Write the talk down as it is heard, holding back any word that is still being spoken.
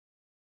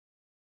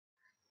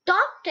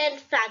10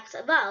 facts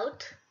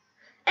about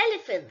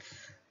elephants.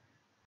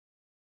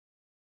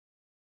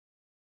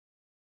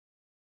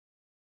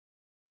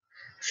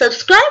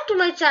 Subscribe to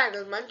my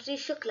channel Manjari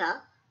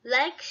Shukla,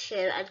 like,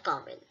 share and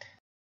comment.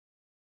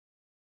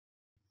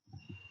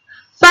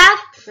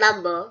 Fact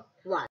number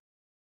 1.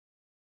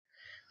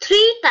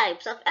 3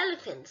 types of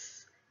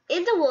elephants.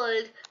 In the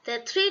world, there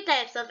are 3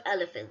 types of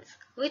elephants,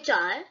 which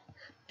are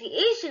the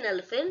Asian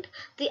elephant,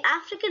 the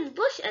African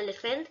bush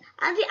elephant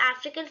and the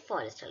African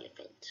forest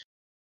elephant.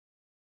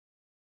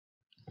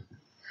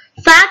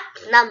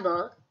 Fact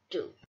number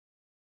 2.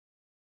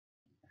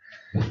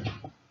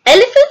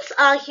 Elephants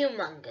are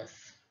humongous.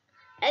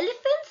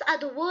 Elephants are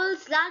the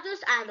world's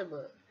largest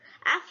animal.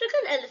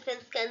 African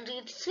elephants can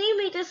reach 3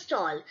 meters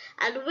tall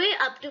and weigh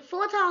up to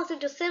 4,000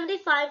 to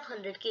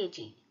 7,500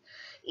 kg.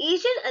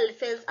 Asian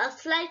elephants are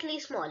slightly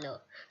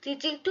smaller,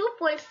 reaching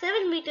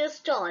 2.7 meters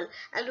tall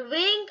and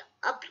weighing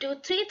up to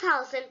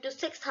 3,000 to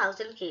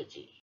 6,000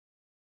 kg.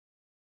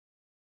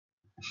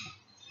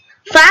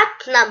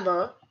 Fact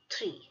number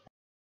 3.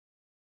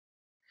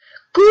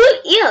 Cool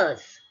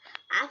ears.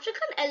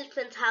 African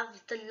elephants have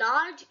the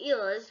large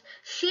ears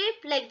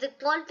shaped like the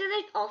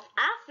continent of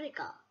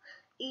Africa.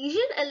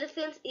 Asian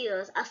elephants'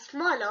 ears are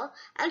smaller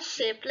and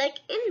shaped like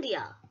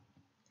India.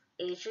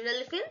 Asian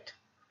elephant,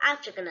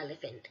 African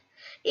elephant.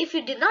 If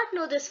you did not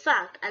know this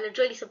fact and it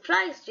really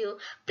surprised you,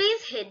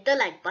 please hit the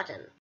like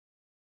button.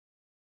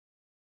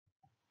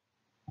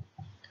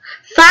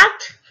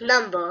 Fact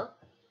number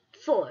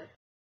 4.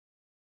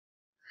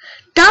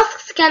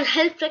 Tusks can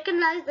help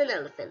recognize an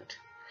elephant.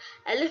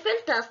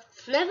 Elephant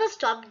tusks never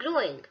stop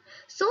growing,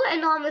 so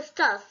enormous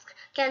tusks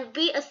can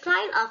be a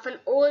sign of an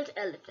old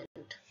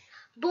elephant.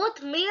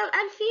 Both male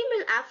and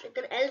female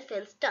African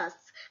elephants'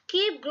 tusks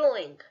keep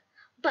growing,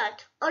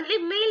 but only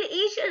male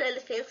Asian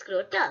elephants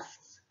grow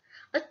tusks.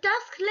 A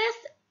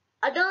tuskless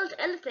adult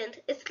elephant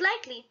is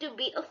likely to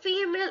be a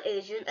female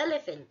Asian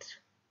elephant.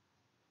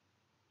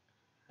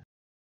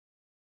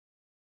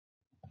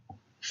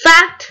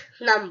 Fact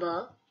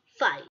number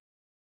 5.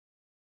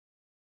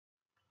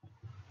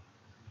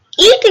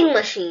 Eating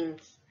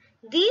machines.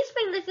 These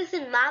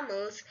magnificent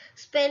mammals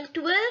spend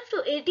 12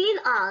 to 18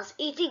 hours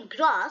eating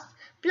grass,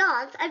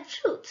 plants and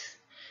fruits.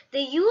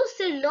 They use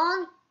their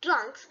long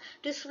trunks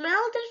to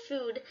smell their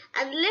food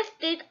and lift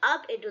it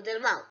up into their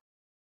mouth.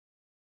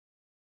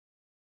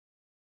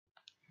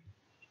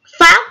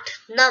 Fact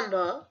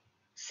number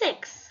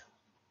 6.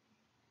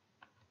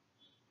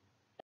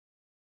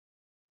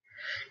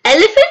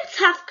 Elephants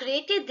have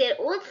created their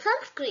own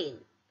sunscreen.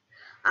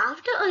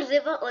 After a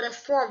river or a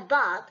swamp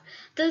bath,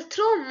 they'll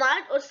throw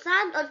mud or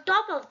sand on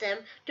top of them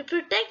to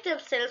protect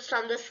themselves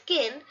from the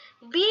skin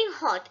being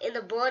hot in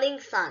the burning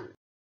sun.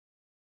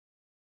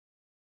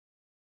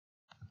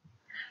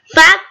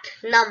 Fact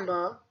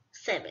number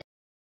 7.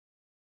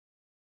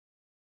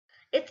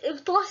 It's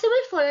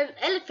impossible for an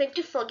elephant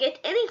to forget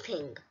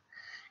anything.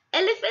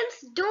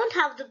 Elephants don't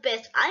have the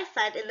best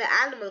eyesight in the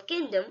animal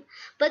kingdom,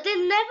 but they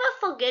never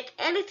forget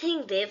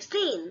anything they've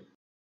seen.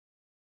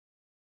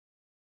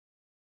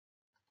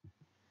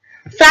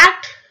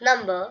 Fact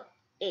number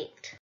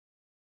 8.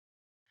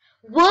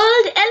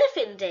 World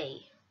Elephant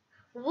Day.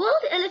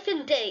 World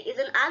Elephant Day is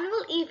an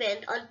annual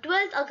event on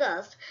 12th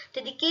August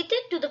dedicated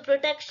to the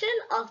protection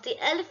of the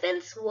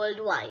elephants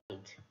worldwide.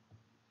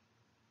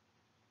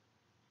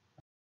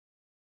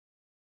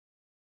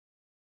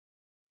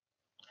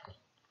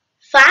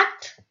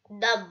 Fact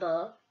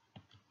number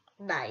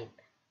 9.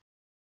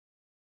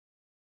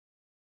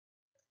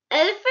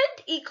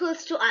 Elephant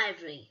equals to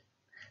ivory.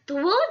 The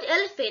word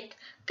elephant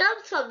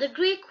comes from the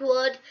Greek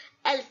word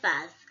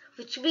elphas,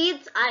 which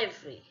means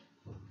ivory.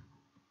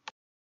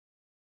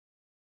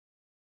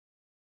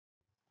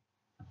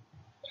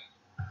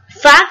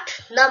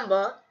 Fact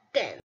number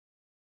 10.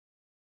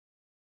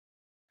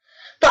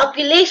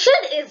 Population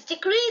is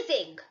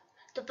decreasing.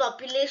 The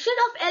population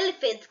of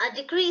elephants are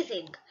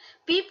decreasing.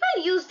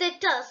 People use their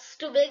tusks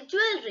to make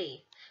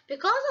jewelry.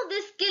 Because of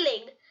this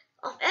killing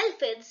of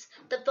elephants,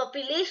 the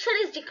population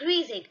is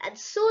decreasing and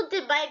soon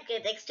they might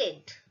get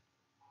extinct.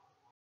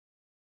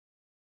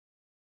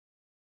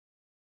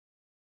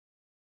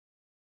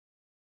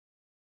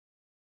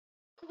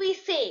 We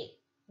say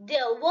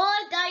there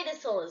were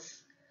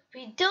dinosaurs.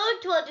 We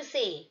don't want to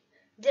say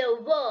there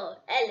were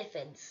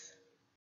elephants.